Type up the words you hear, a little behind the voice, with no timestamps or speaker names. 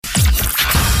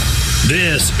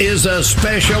This is a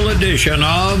special edition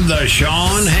of The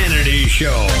Sean Hannity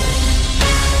Show.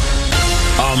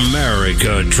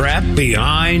 America trapped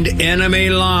behind enemy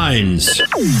lines.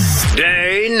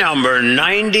 Day number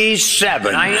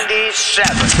 97.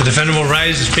 The defendant will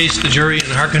rise and face the jury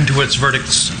and hearken to its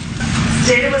verdicts.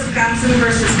 State of Wisconsin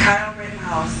versus Kyle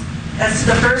Rittenhouse. As to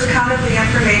the first count of the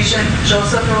information,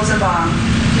 Joseph Rosenbaum.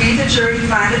 We, the jury,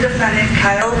 find the defendant,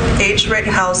 Kyle H.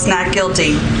 Rittenhouse, not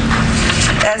guilty.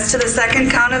 As to the second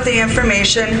count of the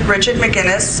information, Richard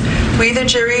McGinnis, we, the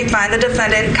jury, find the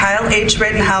defendant, Kyle H.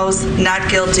 Rittenhouse, not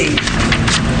guilty.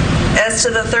 As to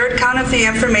the third count of the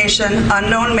information,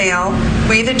 unknown male,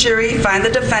 we, the jury, find the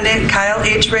defendant, Kyle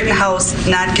H. Rittenhouse,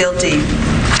 not guilty.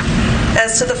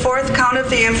 As to the fourth count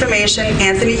of the information,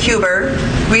 Anthony Huber,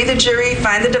 we, the jury,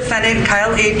 find the defendant,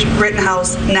 Kyle H.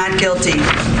 Rittenhouse, not guilty.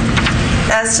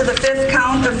 As to the fifth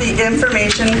count of the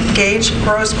information, Gage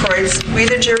Grosskreutz, we,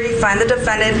 the jury, find the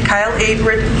defendant, Kyle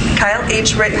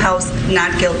H. Rittenhouse,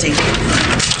 not guilty.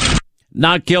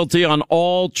 Not guilty on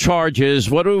all charges.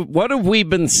 What have we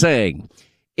been saying?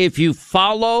 If you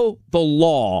follow the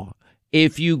law,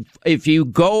 if you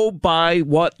go by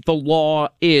what the law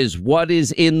is, what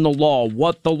is in the law,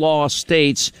 what the law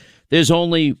states, there's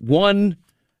only one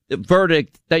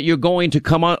verdict that you're going to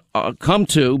come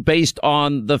to based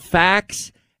on the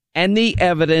facts and the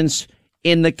evidence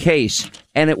in the case.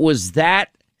 And it was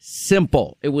that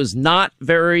simple. It was not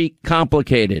very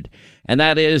complicated. And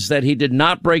that is that he did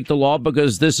not break the law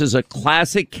because this is a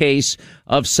classic case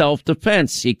of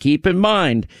self-defense. You keep in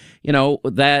mind,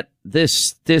 that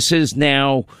this is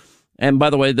now, and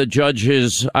by the way, the judge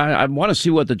is, I want to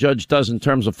see what the judge does in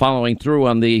terms of following through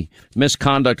on the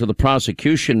misconduct of the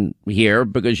prosecution here,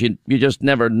 because you just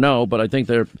never know. But I think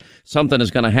something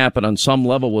is going to happen on some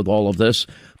level with all of this.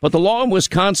 But the law in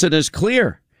Wisconsin is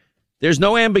clear. There's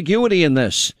no ambiguity in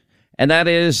this. And that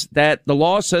is that the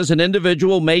law says an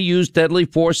individual may use deadly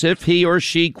force if he or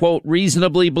she, quote,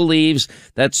 reasonably believes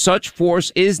that such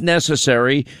force is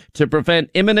necessary to prevent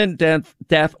imminent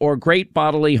death or great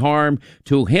bodily harm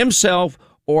to himself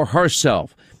or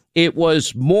herself. It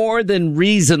was more than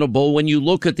reasonable when you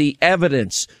look at the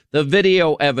evidence, the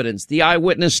video evidence, the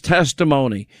eyewitness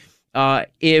testimony.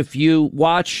 If you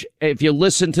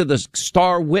listen to the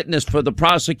star witness for the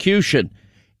prosecution,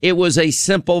 it was a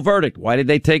simple verdict. Why did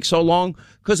they take so long?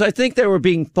 Because I think they were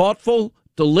being thoughtful,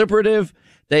 deliberative.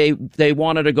 They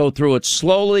wanted to go through it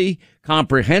slowly,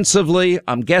 comprehensively.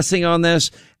 I'm guessing on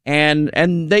this. And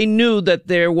they knew that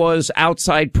there was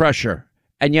outside pressure.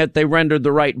 And yet they rendered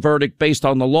the right verdict based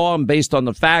on the law and based on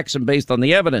the facts and based on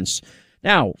the evidence.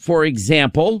 Now, for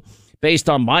example, based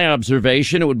on my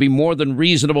observation, it would be more than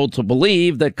reasonable to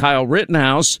believe that Kyle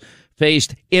Rittenhouse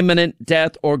faced imminent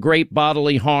death or great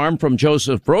bodily harm from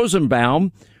Joseph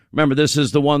Rosenbaum. Remember, this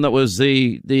is the one that was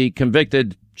the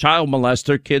convicted child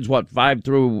molester, kids, 5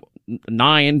 through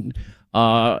 9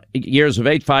 years of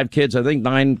age, 5 kids, I think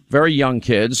 9 very young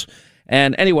kids.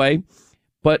 And anyway,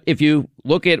 but if you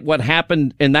look at what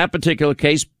happened in that particular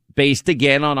case, based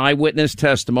again on eyewitness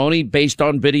testimony, based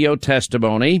on video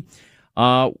testimony,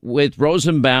 with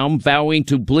Rosenbaum vowing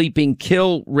to bleeping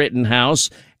kill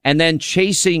Rittenhouse, and then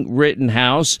chasing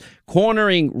Rittenhouse,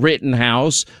 cornering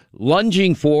Rittenhouse,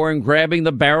 lunging for and grabbing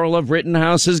the barrel of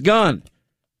Rittenhouse's gun.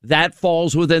 That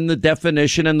falls within the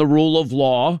definition and the rule of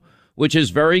law, which is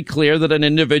very clear that an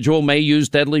individual may use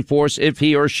deadly force if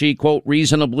he or she, quote,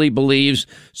 reasonably believes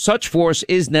such force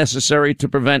is necessary to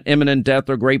prevent imminent death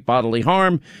or great bodily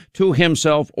harm to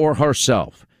himself or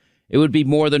herself. It would be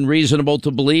more than reasonable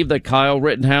to believe that Kyle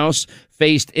Rittenhouse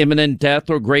faced imminent death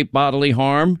or great bodily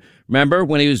harm. Remember,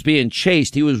 when he was being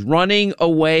chased, he was running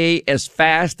away as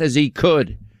fast as he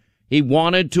could. He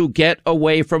wanted to get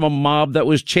away from a mob that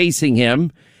was chasing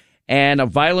him, and a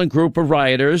violent group of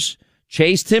rioters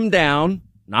chased him down,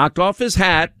 knocked off his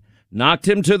hat, knocked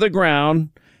him to the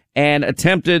ground, and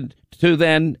attempted to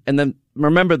then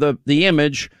remember the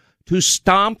image, to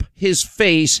stomp his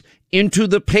face into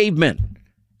the pavement.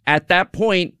 At that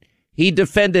point, he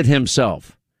defended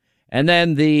himself. And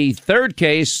then the third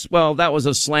case, well, that was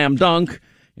a slam dunk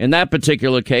in that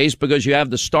particular case, because you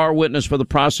have the star witness for the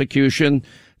prosecution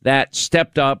that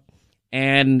stepped up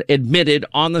and admitted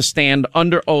on the stand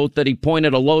under oath that he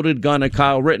pointed a loaded gun at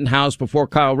Kyle Rittenhouse before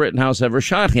Kyle Rittenhouse ever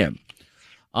shot him.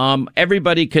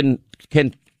 Everybody can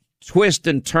twist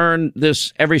and turn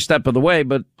this every step of the way,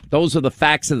 but those are the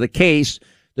facts of the case.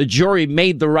 The jury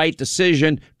made the right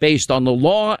decision based on the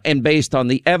law and based on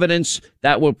the evidence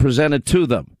that were presented to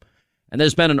them. And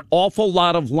there's been an awful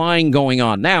lot of lying going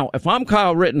on. Now, if I'm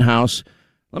Kyle Rittenhouse,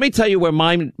 let me tell you where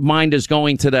my mind is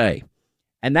going today.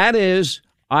 And that is,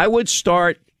 I would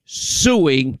start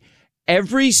suing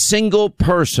every single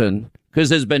person, because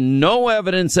there's been no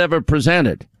evidence ever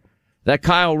presented that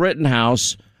Kyle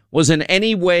Rittenhouse was in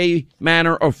any way,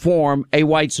 manner, or form a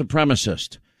white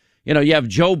supremacist. You know, you have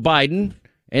Joe Biden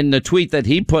in the tweet that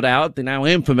he put out, the now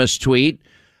infamous tweet,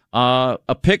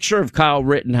 a picture of Kyle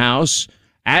Rittenhouse,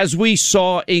 as we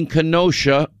saw in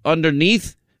Kenosha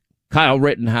underneath Kyle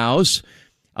Rittenhouse.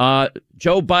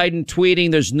 Joe Biden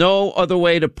tweeting, there's no other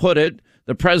way to put it.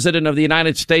 The president of the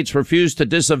United States refused to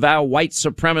disavow white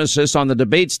supremacists on the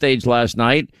debate stage last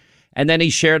night. And then he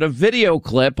shared a video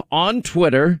clip on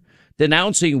Twitter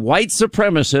denouncing white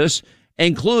supremacists,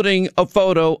 including a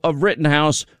photo of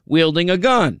Rittenhouse wielding a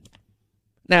gun.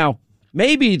 Now,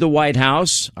 maybe the White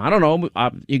House, I don't know,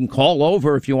 you can call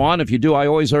over if you want. If you do, I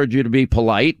always urge you to be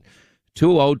polite.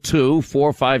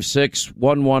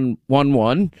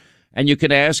 202-456-1111. And you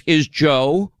can ask, is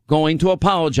Joe going to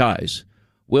apologize?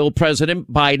 Will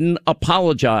President Biden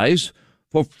apologize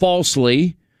for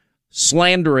falsely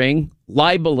slandering,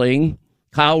 libeling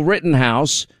Kyle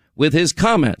Rittenhouse with his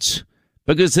comments?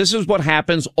 Because this is what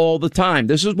happens all the time.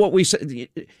 This is what we say.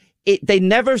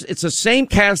 It's the same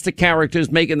cast of characters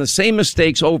making the same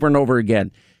mistakes over and over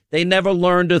again. They never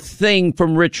learned a thing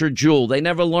from Richard Jewell. They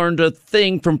never learned a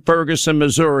thing from Ferguson,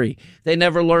 Missouri. They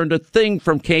never learned a thing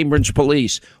from Cambridge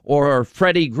Police or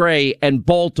Freddie Gray and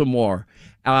Baltimore.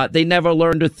 They never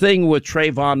learned a thing with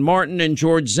Trayvon Martin and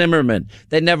George Zimmerman.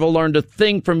 They never learned a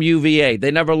thing from UVA.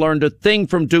 They never learned a thing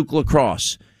from Duke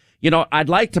Lacrosse. You know, I'd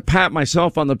like to pat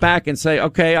myself on the back and say,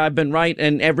 okay, I've been right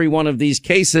in every one of these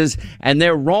cases, and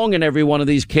they're wrong in every one of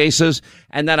these cases,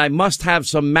 and that I must have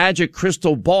some magic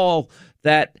crystal ball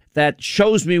that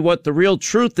shows me what the real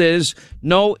truth is.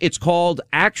 No, it's called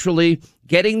actually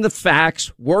getting the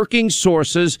facts, working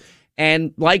sources,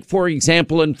 and like, for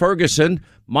example, in Ferguson,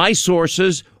 my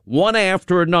sources, one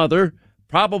after another,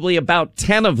 probably about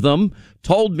 10 of them,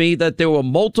 told me that there were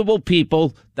multiple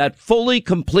people that fully,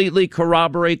 completely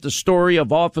corroborate the story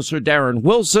of Officer Darren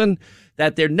Wilson,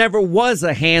 that there never was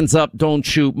a hands up, don't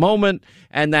shoot moment,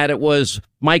 and that it was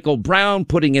Michael Brown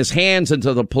putting his hands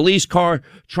into the police car,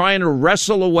 trying to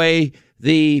wrestle away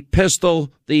the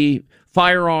pistol, the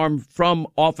firearm from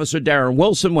Officer Darren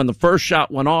Wilson. When the first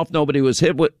shot went off, nobody was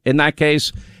hit in that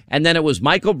case. And then it was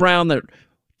Michael Brown that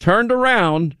turned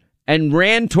around and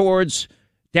ran towards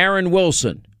Darren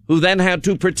Wilson, who then had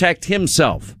to protect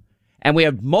himself. And we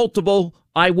have multiple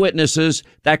eyewitnesses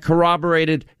that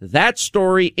corroborated that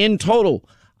story in total.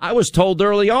 I was told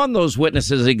early on those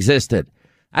witnesses existed.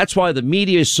 That's why the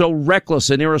media is so reckless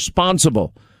and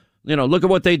irresponsible. You know, look at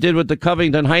what they did with the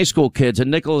Covington High School kids and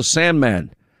Nicholas Sandmann.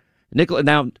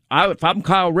 Now, if I'm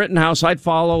Kyle Rittenhouse, I'd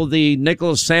follow the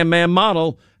Nicholas Sandmann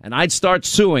model, and I'd start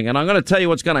suing. And I'm going to tell you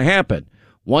what's going to happen.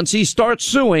 Once he starts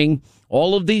suing,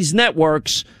 all of these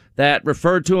networks that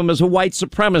referred to him as a white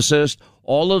supremacist,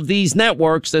 all of these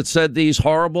networks that said these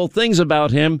horrible things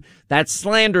about him, that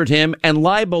slandered him and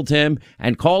libeled him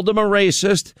and called him a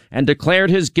racist and declared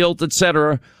his guilt,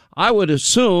 etc., I would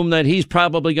assume that he's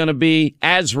probably going to be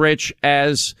as rich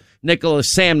as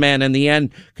Nicholas Sandmann in the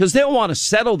end, because they'll want to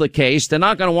settle the case. They're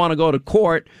not going to want to go to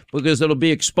court because it'll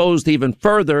be exposed even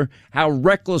further how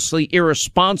recklessly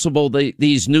irresponsible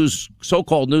these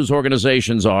so-called news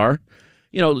organizations are.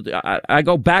 You know, I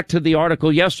go back to the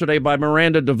article yesterday by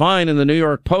Miranda Devine in the New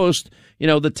York Post, you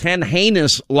know, the 10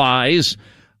 heinous lies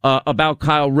about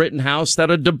Kyle Rittenhouse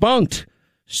that are debunked,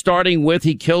 starting with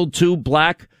he killed 2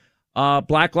 Black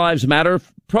Lives Matter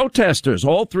protesters.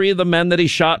 All 3 of the men that he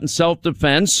shot in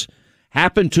self-defense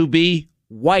happened to be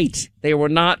white. They were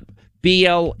not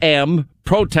BLM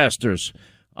protesters,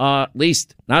 at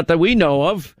least not that we know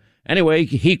of. Anyway,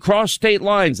 he crossed state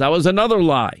lines. That was another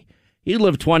lie. He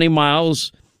lived 20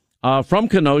 miles from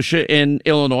Kenosha in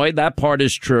Illinois. That part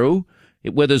is true,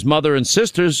 with his mother and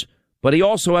sisters. But he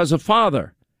also has a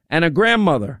father and a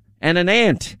grandmother and an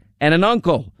aunt and an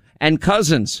uncle and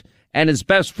cousins. And his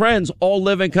best friends all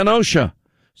live in Kenosha.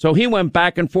 So he went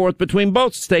back and forth between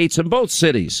both states and both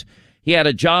cities. He had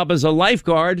a job as a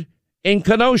lifeguard in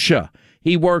Kenosha.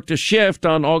 He worked a shift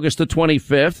on August the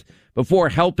 25th before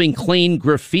helping clean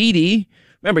graffiti.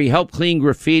 Remember, he helped clean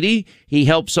graffiti. He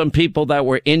helped some people that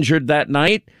were injured that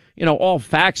night. You know, all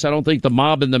facts I don't think the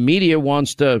mob and the media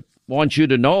wants you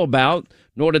to know about,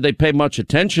 nor did they pay much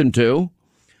attention to.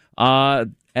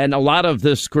 And a lot of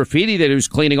this graffiti that he was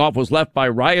cleaning off was left by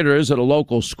rioters at a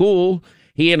local school.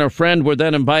 He and a friend were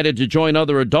then invited to join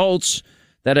other adults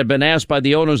that had been asked by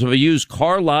the owners of a used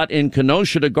car lot in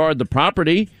Kenosha to guard the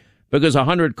property because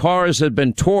 100 cars had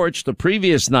been torched the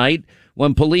previous night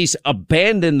when police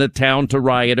abandoned the town to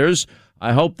rioters.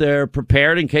 I hope they're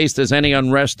prepared in case there's any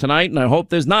unrest tonight, and I hope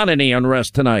there's not any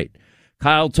unrest tonight.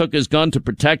 Kyle took his gun to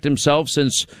protect himself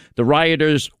since the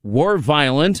rioters were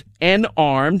violent and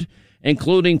armed,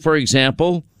 including, for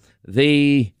example,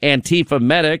 the Antifa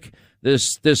medic,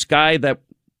 this guy that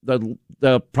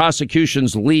the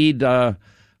prosecution's lead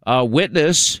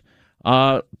witness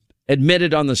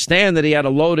admitted on the stand that he had a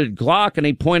loaded Glock and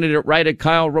he pointed it right at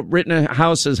Kyle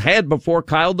Rittenhouse's head before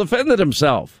Kyle defended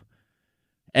himself.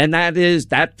 And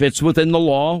that fits within the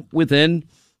law within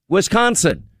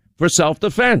Wisconsin for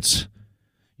self-defense.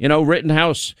 You know,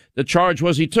 Rittenhouse, the charge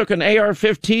was he took an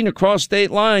AR-15 across state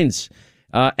lines.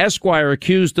 Esquire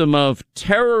accused him of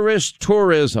terrorist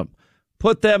tourism.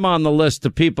 Put them on the list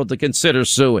of people to consider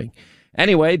suing.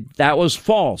 Anyway, that was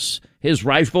false. His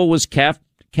rifle was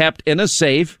kept in a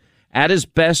safe at his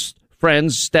best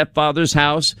friend's stepfather's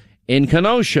house in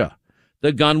Kenosha.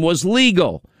 The gun was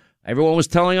legal. Everyone was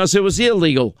telling us it was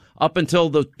illegal up until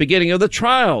the beginning of the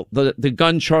trial. The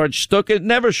gun charge stuck. It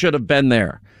never should have been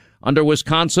there. Under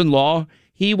Wisconsin law,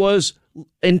 he was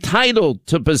entitled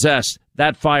to possess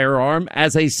that firearm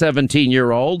as a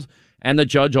 17-year-old, and the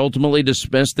judge ultimately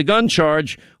dismissed the gun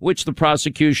charge, which the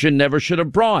prosecution never should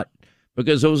have brought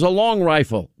because it was a long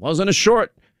rifle. It wasn't a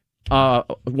short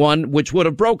one, which would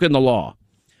have broken the law.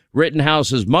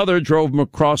 Rittenhouse's mother drove him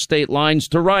across state lines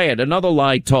to riot. Another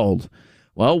lie told.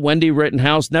 Well, Wendy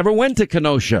Rittenhouse never went to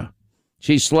Kenosha.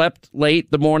 She slept late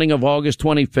the morning of August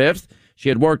 25th. She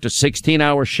had worked a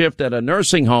 16-hour shift at a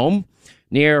nursing home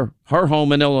near her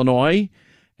home in Illinois.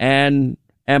 And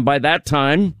by that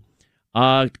time,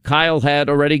 Kyle had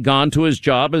already gone to his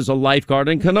job as a lifeguard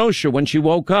in Kenosha when she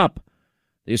woke up.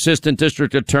 The assistant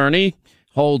district attorney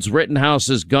holds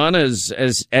Rittenhouse's gun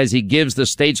as he gives the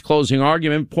state's closing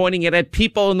argument, pointing it at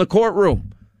people in the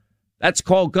courtroom. That's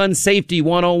called gun safety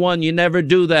 101. You never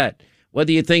do that.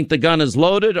 Whether you think the gun is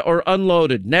loaded or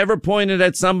unloaded, never point it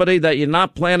at somebody that you're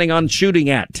not planning on shooting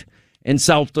at in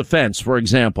self-defense, for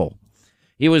example.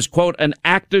 He was, quote, an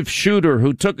active shooter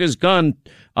who took his gun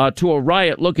to a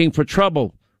riot looking for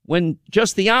trouble when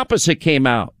just the opposite came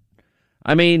out.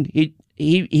 I mean,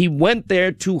 he went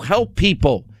there to help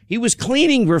people. He was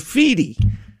cleaning graffiti.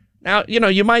 Now, you know,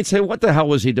 you might say, what the hell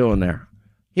was he doing there?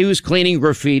 He was cleaning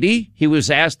graffiti. He was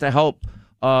asked to help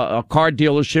a car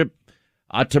dealership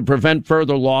to prevent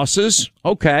further losses.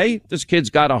 Okay, this kid's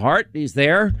got a heart. He's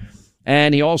there.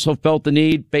 And he also felt the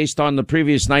need, based on the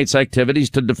previous night's activities,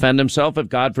 to defend himself if,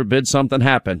 God forbid, something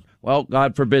happened. Well,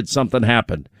 God forbid something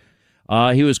happened.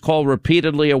 He was called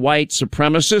repeatedly a white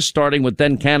supremacist, starting with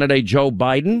then candidate Joe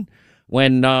Biden.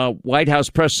 When White House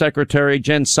Press Secretary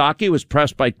Jen Psaki was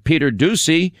pressed by Peter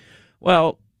Doocy,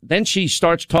 well, then she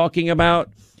starts talking about,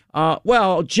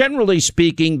 generally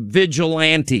speaking,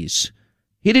 vigilantes.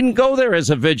 He didn't go there as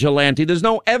a vigilante. There's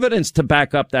no evidence to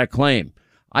back up that claim.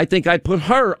 I think I'd put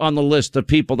her on the list of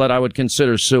people that I would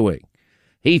consider suing.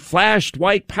 He flashed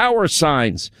white power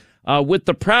signs with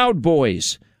the Proud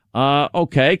Boys.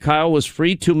 Okay, Kyle was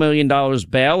free $2 million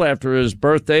bail after his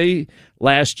birthday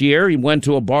last year. He went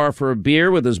to a bar for a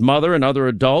beer with his mother and other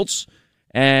adults.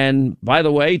 And, by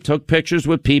the way, took pictures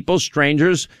with people,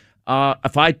 strangers.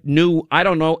 If I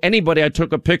don't know anybody I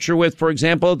took a picture with, for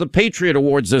example, at the Patriot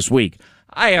Awards this week.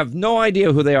 I have no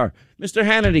idea who they are. Mr.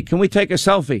 Hannity, can we take a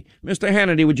selfie? Mr.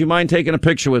 Hannity, would you mind taking a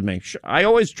picture with me? I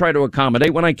always try to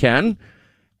accommodate when I can,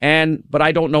 but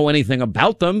I don't know anything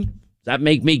about them. Does that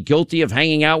make me guilty of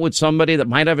hanging out with somebody that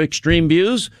might have extreme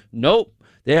views? Nope.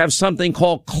 They have something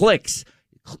called clicks.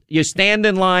 You stand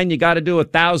in line, you got to do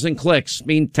 1,000 clicks. I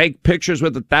mean, take pictures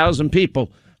with 1,000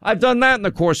 people. I've done that in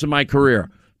the course of my career.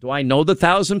 Do I know the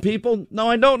 1,000 people? No,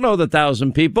 I don't know the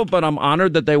 1,000 people, but I'm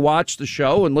honored that they watch the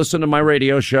show and listen to my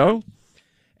radio show.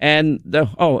 And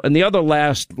the other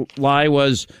last lie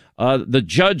was the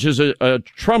judge is a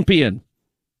Trumpian.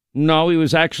 No, he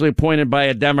was actually appointed by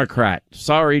a Democrat.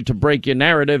 Sorry to break your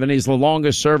narrative, and he's the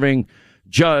longest serving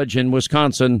judge in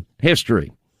Wisconsin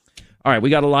history. All right, we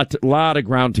got a lot of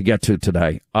ground to get to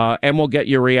today, and we'll get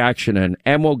your reaction in,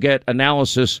 and we'll get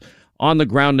analysis on the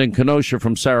ground in Kenosha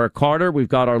from Sarah Carter. We've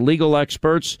got our legal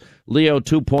experts, Leo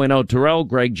 2.0 Terrell,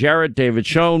 Greg Jarrett, David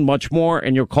Schoen, much more.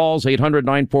 And your calls,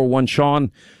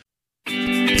 800-941-SEAN.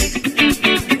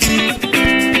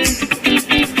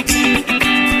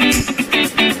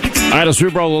 All right, as we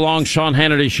roll along, Sean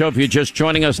Hannity Show. If you're just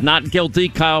joining us, not guilty,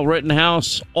 Kyle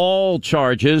Rittenhouse, all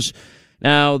charges.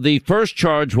 Now, the first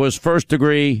charge was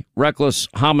first-degree reckless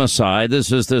homicide.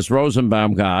 This is this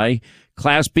Rosenbaum guy,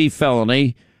 Class B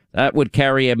felony. That would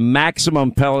carry a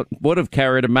maximum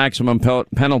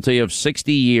penalty of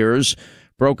 60 years,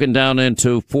 broken down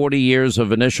into 40 years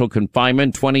of initial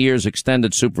confinement, 20 years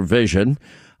extended supervision.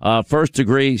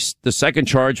 The second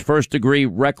charge, first degree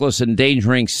reckless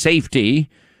endangering safety,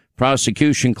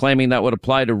 Prosecution claiming that would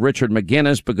apply to Richard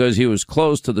McGinnis because he was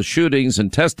close to the shootings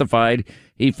and testified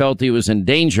he felt he was in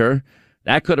danger.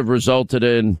 That could have resulted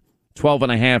in 12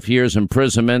 and a half years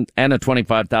imprisonment and a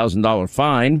 $25,000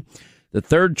 fine. The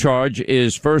third charge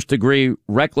is first-degree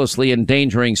recklessly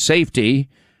endangering safety.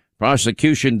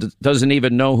 Prosecution doesn't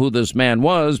even know who this man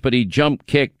was, but he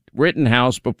jump-kicked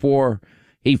Rittenhouse before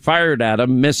he fired at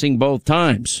him, missing both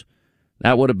times.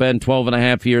 That would have been 12 and a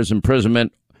half years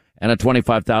imprisonment and a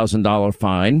 $25,000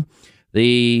 fine.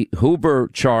 The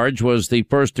Hoover charge was the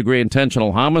first-degree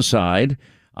intentional homicide.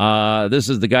 This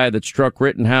is the guy that struck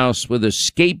Rittenhouse with a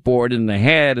skateboard in the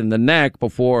head and the neck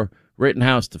before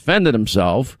Rittenhouse defended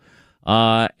himself.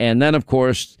 And then, of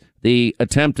course, the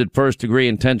attempted first-degree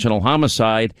intentional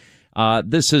homicide.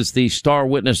 This is the star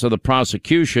witness of the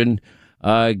prosecution,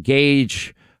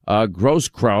 Gage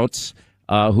Grosskreutz,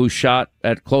 who shot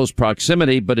at close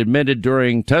proximity, but admitted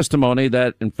during testimony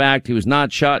that, in fact, he was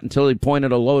not shot until he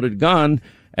pointed a loaded gun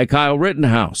at Kyle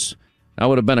Rittenhouse. That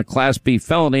would have been a Class B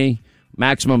felony,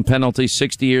 maximum penalty,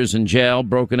 60 years in jail,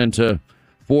 broken into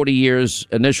 40 years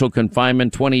initial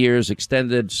confinement, 20 years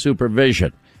extended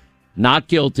supervision. Not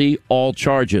guilty, all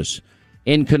charges.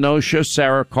 In Kenosha,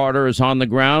 Sarah Carter is on the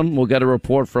ground. We'll get a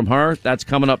report from her. That's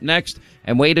coming up next.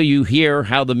 And wait till you hear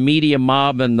how the media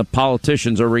mob and the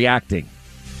politicians are reacting.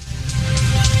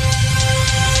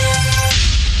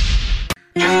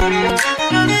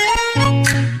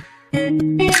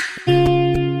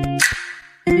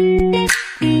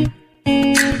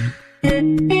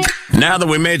 Now that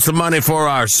we made some money for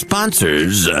our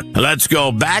sponsors, let's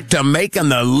go back to making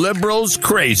the liberals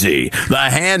crazy. The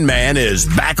Handman is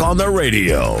back on the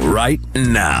radio right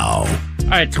now. All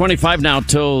right, 25 now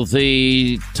till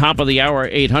the top of the hour,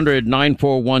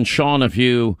 800-941-SEAN if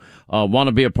you want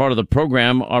to be a part of the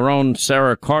program. Our own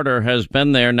Sarah Carter has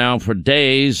been there now for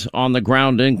days on the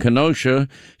ground in Kenosha.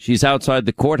 She's outside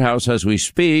the courthouse as we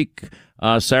speak.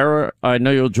 Sarah, I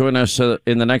know you'll join us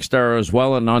in the next hour as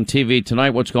well and on TV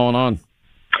tonight. What's going on?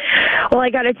 Well, I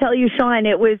got to tell you, Sean,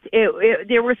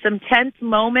 there were some tense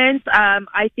moments.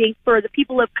 I think for the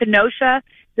people of Kenosha,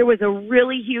 there was a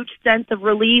really huge sense of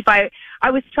relief. I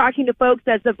was talking to folks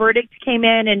as the verdict came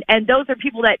in, and those are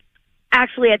people that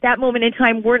actually at that moment in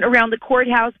time weren't around the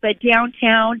courthouse, but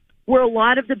downtown, where a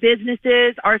lot of the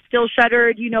businesses are still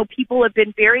shuttered. You know, people have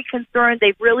been very concerned.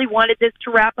 They've really wanted this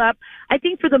to wrap up. I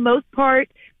think for the most part,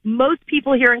 most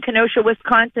people here in Kenosha,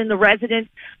 Wisconsin, the residents,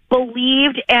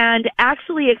 believed and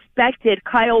actually expected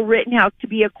Kyle Rittenhouse to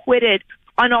be acquitted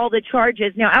on all the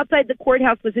charges. Now, outside the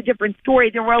courthouse was a different story.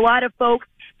 There were a lot of folks,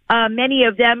 many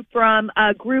of them from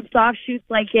groups offshoots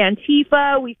like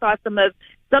Antifa. We saw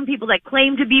some people that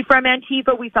claimed to be from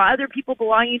Antifa. We saw other people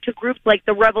belonging to groups like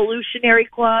the Revolutionary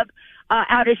Club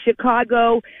out of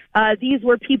Chicago. These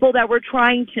were people that were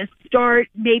trying to start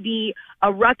maybe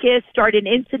a ruckus, start an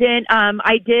incident.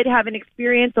 I did have an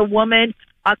experience. A woman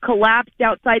collapsed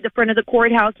outside the front of the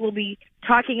courthouse. We'll be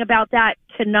talking about that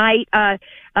tonight.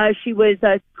 She was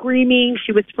screaming.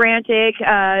 She was frantic.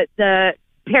 The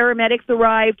paramedics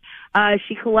arrived.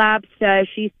 She collapsed.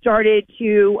 She started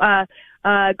to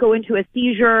go into a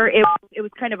seizure. It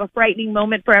was kind of a frightening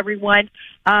moment for everyone.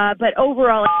 But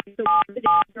overall, the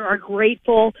residents are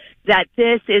grateful that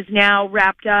this is now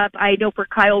wrapped up. I know for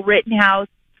Kyle Rittenhouse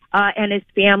and his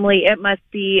family, it must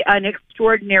be an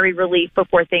extraordinary relief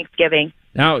before Thanksgiving.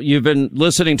 Now, you've been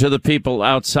listening to the people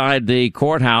outside the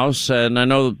courthouse, and I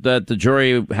know that the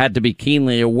jury had to be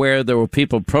keenly aware there were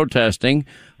people protesting.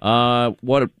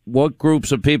 What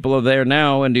groups of people are there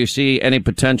now, and do you see any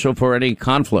potential for any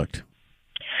conflict?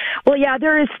 Well, yeah,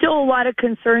 there is still a lot of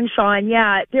concern, Sean.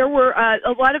 Yeah, there were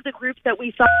a lot of the groups that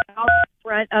we saw out in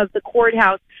front of the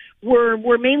courthouse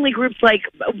were mainly groups like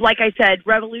I said,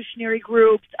 revolutionary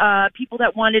groups, people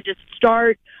that wanted to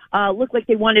start, looked like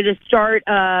they wanted to start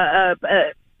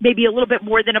maybe a little bit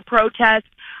more than a protest.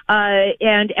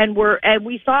 And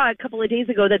we saw a couple of days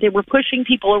ago that they were pushing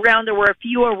people around. There were a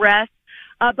few arrests.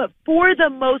 But for the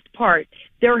most part,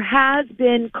 there has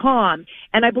been calm.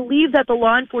 And I believe that the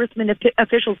law enforcement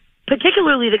officials,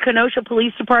 particularly the Kenosha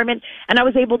Police Department, and I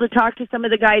was able to talk to some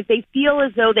of the guys, they feel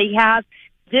as though they have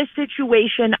this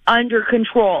situation under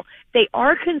control. They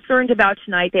are concerned about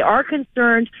tonight. They are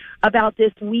concerned about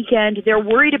this weekend. They're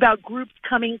worried about groups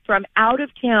coming from out of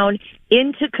town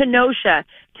into Kenosha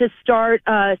to start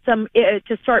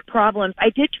problems. I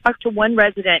did talk to one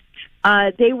resident.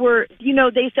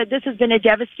 They said this has been a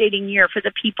devastating year for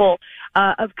the people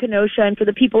of Kenosha and for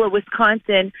the people of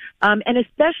Wisconsin, and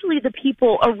especially the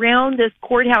people around this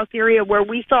courthouse area where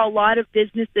we saw a lot of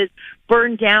businesses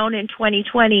burn down in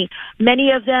 2020.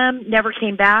 Many of them never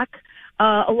came back.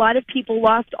 A lot of people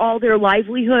lost all their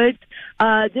livelihoods.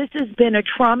 This has been a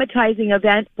traumatizing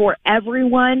event for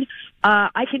everyone.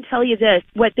 I can tell you this.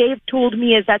 What they've told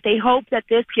me is that they hope that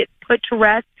this gets put to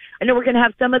rest. I know we're going to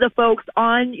have some of the folks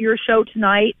on your show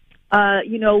tonight,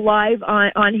 live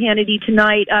on Hannity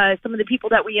tonight, some of the people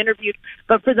that we interviewed.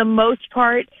 But for the most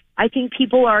part, I think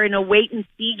people are in a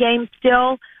wait-and-see game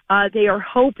still. They are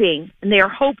hoping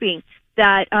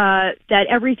that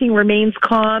everything remains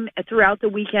calm throughout the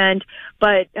weekend,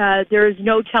 but there is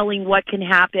no telling what can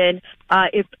happen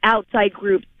if outside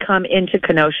groups come into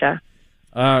Kenosha.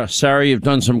 Sarah, you've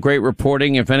done some great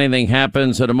reporting. If anything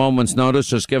happens at a moment's notice,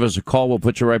 just give us a call. We'll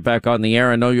put you right back on the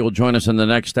air. I know you'll join us in the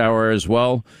next hour as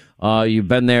well. You've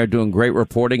been there doing great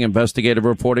reporting, investigative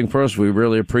reporting for us. We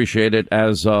really appreciate it,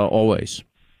 as always.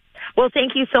 Well,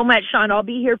 thank you so much, Sean. I'll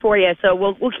be here for you. So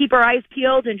we'll keep our eyes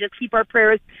peeled and just keep our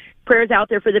prayers out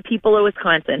there for the people of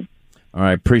Wisconsin. All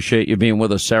right. Appreciate you being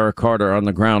with us, Sarah Carter, on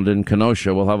the ground in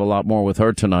Kenosha. We'll have a lot more with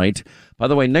her tonight. By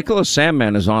the way, Nicholas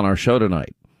Sandman is on our show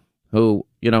tonight, who,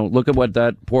 look at what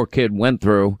that poor kid went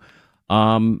through.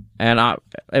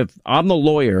 If I'm the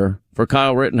lawyer for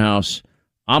Kyle Rittenhouse,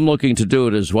 I'm looking to do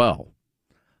it as well.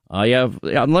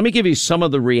 Let me give you some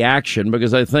of the reaction,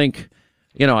 because I think,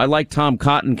 I like Tom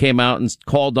Cotton came out and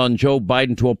called on Joe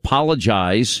Biden to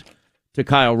apologize to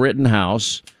Kyle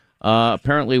Rittenhouse.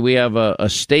 Apparently we have a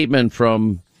statement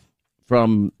from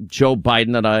Joe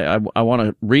Biden that I want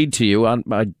to read to you.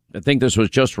 I think this was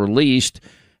just released,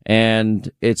 and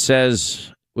it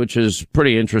says, which is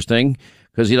pretty interesting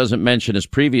because he doesn't mention his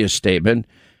previous statement,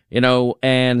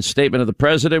 and statement of the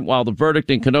president: while the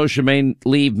verdict in Kenosha may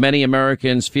leave many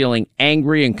Americans feeling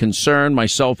angry and concerned,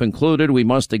 myself included, we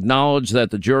must acknowledge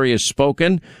that the jury has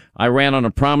spoken. I ran on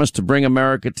a promise to bring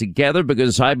America together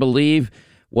because I believe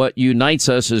what unites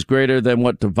us is greater than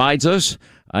what divides us.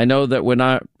 I know that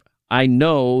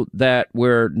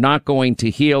we're not going to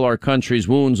heal our country's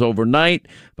wounds overnight,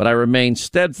 but I remain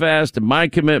steadfast in my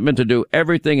commitment to do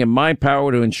everything in my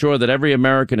power to ensure that every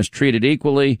American is treated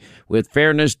equally with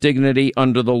fairness, dignity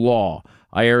under the law.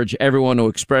 I urge everyone to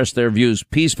express their views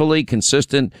peacefully,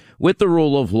 consistent with the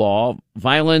rule of law.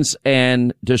 Violence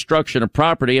and destruction of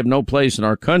property have no place in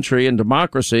our country and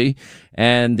democracy,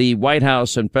 and the White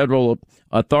House and federal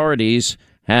authorities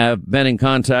have been in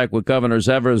contact with Governor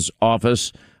Evers'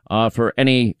 office for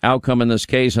any outcome in this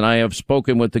case, and I have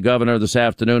spoken with the governor this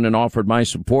afternoon and offered my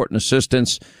support and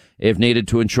assistance if needed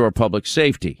to ensure public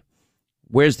safety.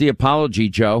 Where's the apology,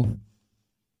 Joe?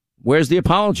 Where's the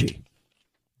apology?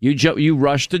 You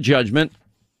rushed to judgment.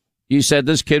 You said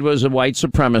this kid was a white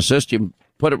supremacist. You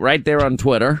put it right there on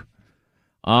Twitter.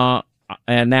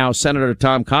 And now Senator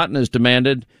Tom Cotton has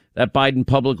demanded that Biden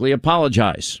publicly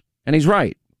apologize. And he's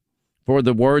right for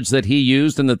the words that he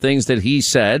used and the things that he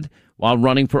said while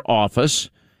running for office,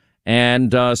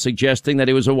 and suggesting that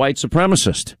he was a white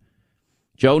supremacist.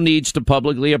 Joe needs to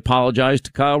publicly apologize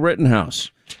to Kyle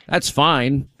Rittenhouse. That's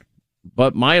fine.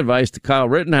 But my advice to Kyle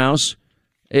Rittenhouse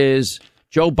is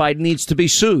Joe Biden needs to be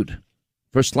sued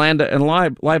for slander and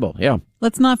libel. Yeah.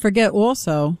 Let's not forget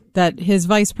also that his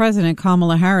vice president,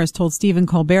 Kamala Harris, told Stephen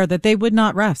Colbert that they would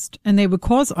not rest and they would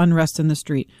cause unrest in the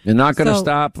street. They're not going to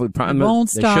stop. They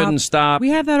shouldn't stop. We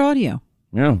have that audio.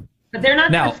 Yeah. But they're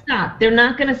not going to stop. They're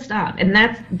not going to stop. And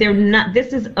they're not,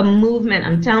 this is a movement.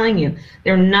 I'm telling you,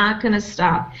 they're not going to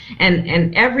stop.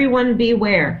 And everyone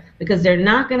beware, because they're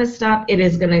not going to stop.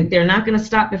 They're not going to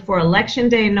stop before Election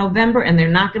Day in November, and they're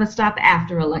not going to stop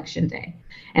after Election Day.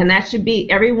 And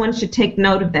everyone should take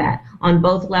note of that on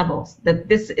both levels, that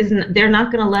they're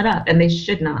not going to let up, and they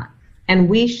should not. And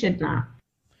we should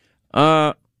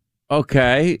not.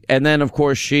 Okay. And then, of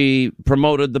course, she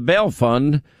promoted the bail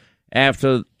fund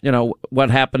after,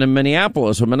 what happened in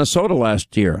Minneapolis or Minnesota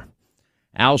last year.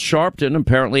 Al Sharpton,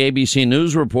 apparently ABC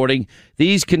News, reporting,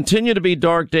 these continue to be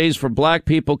dark days for black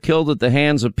people killed at the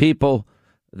hands of people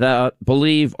that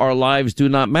believe our lives do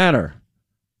not matter.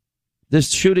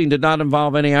 This shooting did not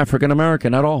involve any African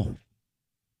American at all.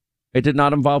 It did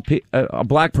not involve a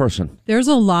black person. There's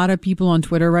a lot of people on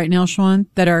Twitter right now, Sean,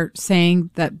 that are saying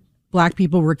that black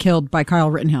people were killed by Kyle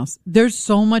Rittenhouse. There's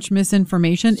so much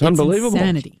misinformation. It's unbelievable.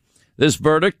 Insanity. This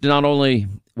verdict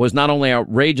was not only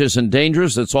outrageous and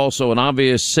dangerous, it's also an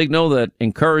obvious signal that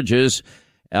encourages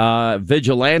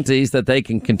vigilantes that they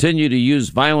can continue to use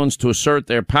violence to assert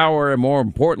their power, and more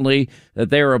importantly,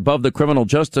 that they are above the criminal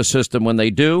justice system when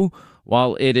they do.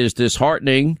 While it is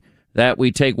disheartening that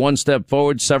we take one step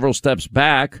forward, several steps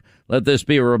back, let this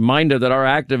be a reminder that our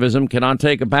activism cannot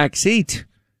take a back seat.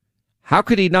 How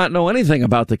could he not know anything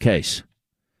about the case?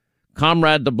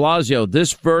 Comrade de Blasio,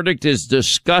 this verdict is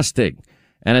disgusting,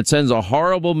 and it sends a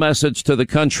horrible message to the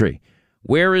country.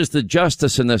 Where is the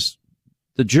justice in this?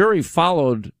 The jury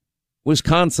followed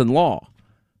Wisconsin law.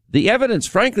 The evidence,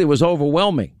 frankly, was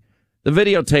overwhelming. The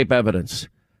videotape evidence,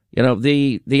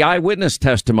 the eyewitness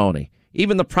testimony,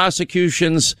 even the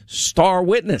prosecution's star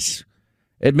witness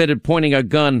admitted pointing a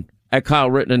gun at Kyle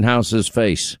Rittenhouse's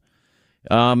face.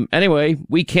 Anyway,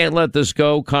 we can't let this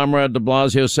go. Comrade de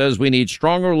Blasio says we need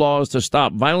stronger laws to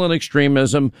stop violent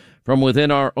extremism from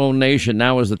within our own nation.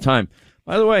 Now is the time.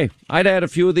 By the way, I'd add a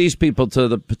few of these people to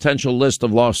the potential list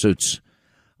of lawsuits.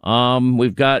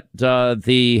 We've got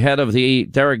the head of the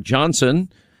Derek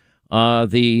Johnson,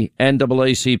 the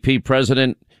NAACP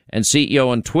president and CEO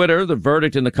on Twitter. The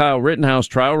verdict in the Kyle Rittenhouse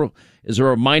trial is a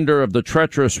reminder of the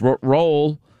treacherous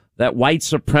role that white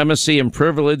supremacy and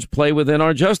privilege play within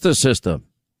our justice system.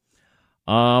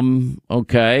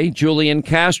 Okay. Julian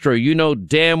Castro, you know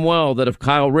damn well that if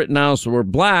Kyle Rittenhouse were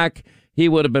black, he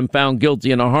would have been found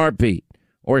guilty in a heartbeat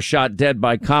or shot dead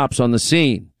by cops on the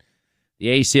scene. The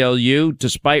ACLU,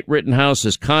 despite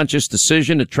Rittenhouse's conscious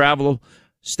decision to travel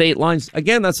state lines,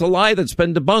 again, that's a lie that's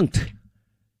been debunked.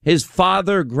 His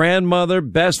father, grandmother,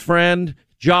 best friend,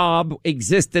 job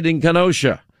existed in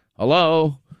Kenosha.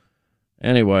 Hello?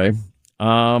 Anyway,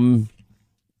 it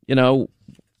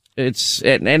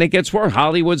gets worse.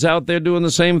 Hollywood's out there doing the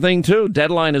same thing, too.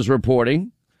 Deadline is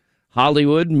reporting.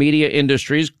 Hollywood media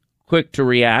industries quick to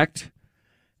react,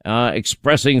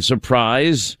 expressing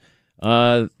surprise.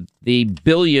 The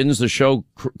Billions, the show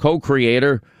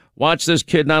co-creator, watch this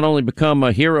kid not only become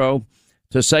a hero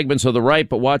to segments of the right,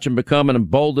 but watch him become an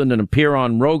emboldened and appear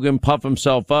on Rogan, puff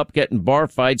himself up, get in bar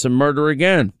fights, and murder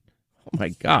again. Oh, my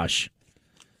gosh.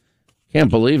 Can't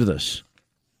believe this.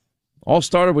 All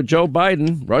started with Joe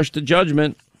Biden, rushed to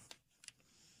judgment.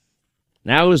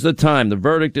 Now is the time. The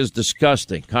verdict is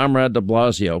disgusting. Comrade de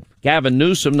Blasio. Gavin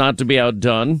Newsom, not to be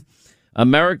outdone.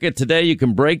 America today, you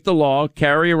can break the law,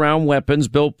 carry around weapons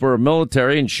built for a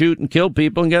military, and shoot and kill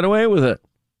people and get away with it.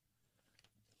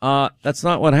 That's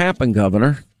not what happened,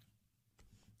 Governor.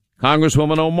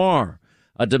 Congresswoman Omar,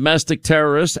 a domestic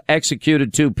terrorist,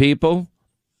 executed 2 people,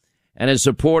 and his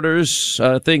supporters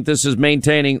think this is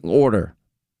maintaining order.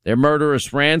 Their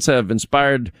murderous rants have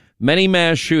inspired many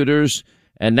mass shooters,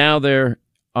 and now they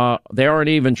aren't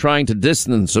even trying to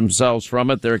distance themselves from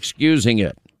it. They're excusing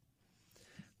it.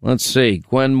 Let's see.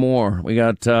 Gwen Moore. We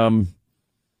got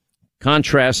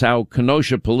contrast how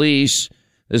Kenosha police,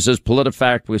 this is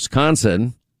PolitiFact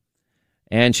Wisconsin,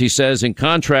 and she says, in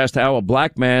contrast how a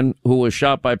black man who was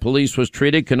shot by police was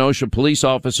treated, Kenosha police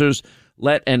officers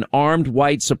let an armed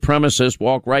white supremacist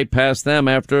walk right past them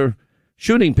after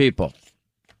shooting people.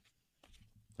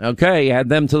 Okay, add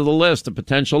them to the list of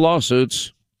potential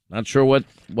lawsuits. Not sure what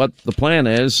the plan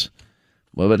is,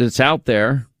 but it's out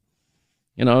there.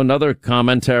 Another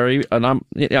commentary, and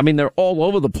they're all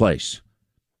over the place.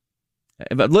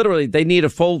 But literally, they need a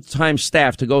full-time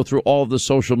staff to go through all of the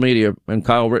social media in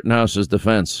Kyle Rittenhouse's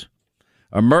defense.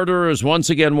 A murderer is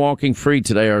once again walking free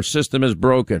today. Our system is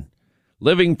broken.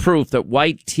 Living proof that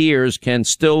white tears can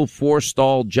still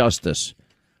forestall justice.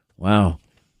 Wow.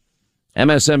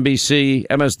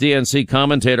 MSDNC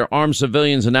commentator, armed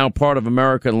civilians are now part of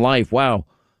American life. Wow.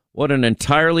 What an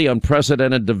entirely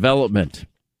unprecedented development.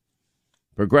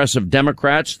 Progressive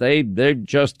Democrats, they're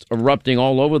just erupting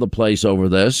all over the place over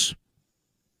this.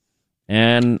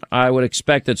 And I would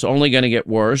expect it's only going to get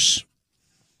worse.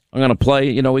 I'm going to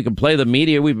play, we can play the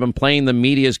media. We've been playing the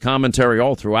media's commentary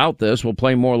all throughout this. We'll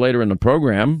play more later in the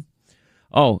program.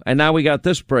 Oh, and now we got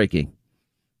this breaking.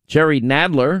 Jerry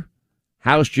Nadler,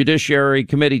 House Judiciary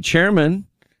Committee chairman,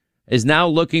 is now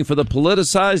looking for the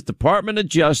politicized Department of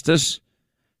Justice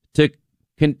to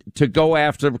go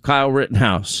after Kyle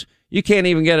Rittenhouse. You can't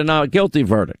even get a not guilty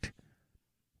verdict.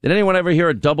 Did anyone ever hear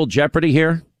a double jeopardy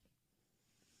here?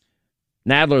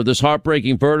 Nadler, this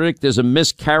heartbreaking verdict is a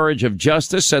miscarriage of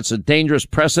justice, sets a dangerous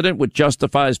precedent which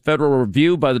justifies federal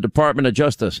review by the Department of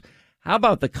Justice. How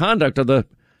about the conduct of the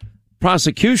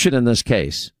prosecution in this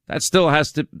case?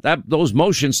 Those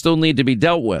motions still need to be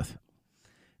dealt with.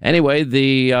 Anyway,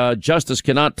 the justice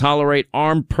cannot tolerate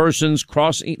armed persons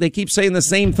crossing. They keep saying the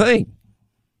same thing.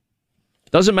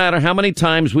 Doesn't matter how many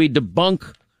times we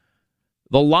debunk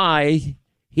the lie.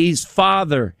 His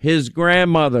father, his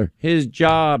grandmother, his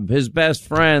job, his best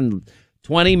friend,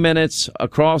 20 minutes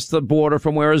across the border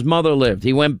from where his mother lived.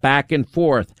 He went back and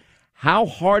forth. How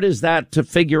hard is that to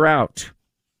figure out?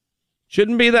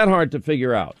 Shouldn't be that hard to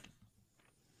figure out.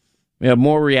 We have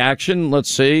more reaction.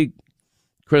 Let's see.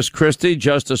 Chris Christie,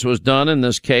 justice was done in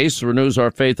this case, renews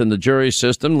our faith in the jury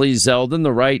system. Lee Zeldin,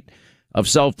 the right of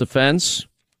self-defense.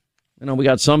 We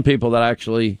got some people that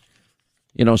actually,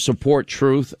 support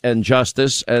truth and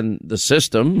justice and the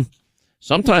system.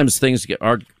 Sometimes things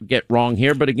get wrong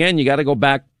here, but again, you got to go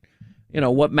back.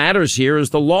 What matters here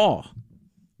is the law,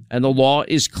 and the law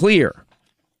is clear,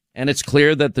 and it's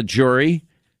clear that the jury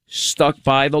stuck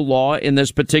by the law in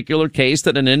this particular case,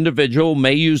 that an individual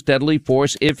may use deadly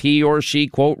force if he or she,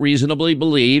 quote, reasonably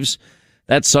believes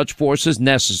that such force is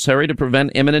necessary to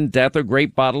prevent imminent death or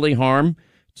great bodily harm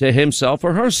to himself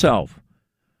or herself.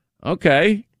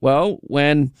 Okay, well,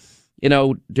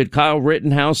 did Kyle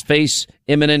Rittenhouse face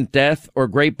imminent death or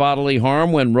great bodily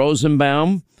harm when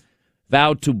Rosenbaum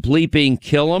vowed to bleeping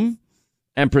kill him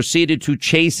and proceeded to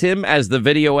chase him, as the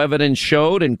video evidence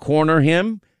showed, and corner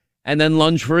him and then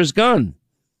lunge for his gun?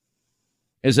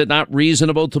 Is it not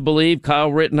reasonable to believe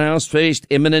Kyle Rittenhouse faced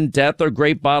imminent death or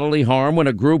great bodily harm when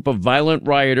a group of violent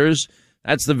rioters,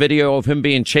 that's the video of him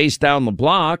being chased down the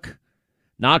block,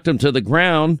 knocked him to the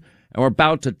ground and were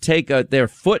about to take their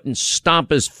foot and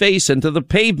stomp his face into the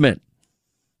pavement?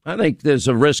 I think there's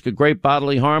a risk of great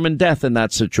bodily harm and death in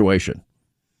that situation.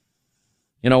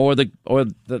 Or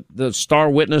the star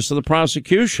witness of the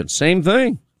prosecution, same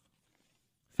thing.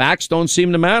 Facts don't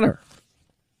seem to matter.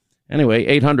 Anyway,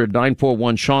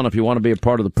 800-941-SEAN if you want to be a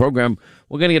part of the program.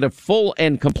 We're going to get a full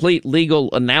and complete legal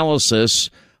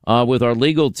analysis with our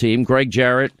legal team. Greg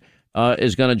Jarrett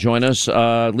is going to join us.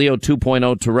 Leo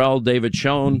 2.0, Terrell, David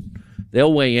Schoen.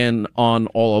 They'll weigh in on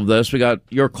all of this. We got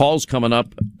your calls coming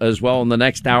up as well in the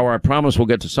next hour. I promise we'll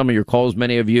get to some of your calls.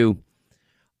 Many of you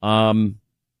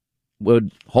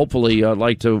would hopefully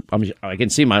like to. I can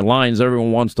see my lines.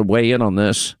 Everyone wants to weigh in on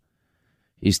this.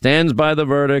 He stands by the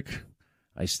verdict.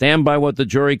 I stand by what the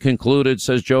jury concluded,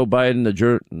 says Joe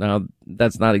Biden. Now,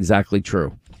 that's not exactly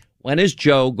true. When is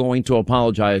Joe going to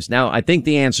apologize? Now, I think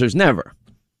the answer is never.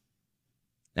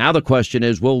 Now the question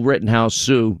is, will Rittenhouse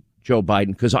sue Joe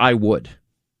Biden? Because I would.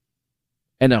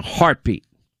 In a heartbeat.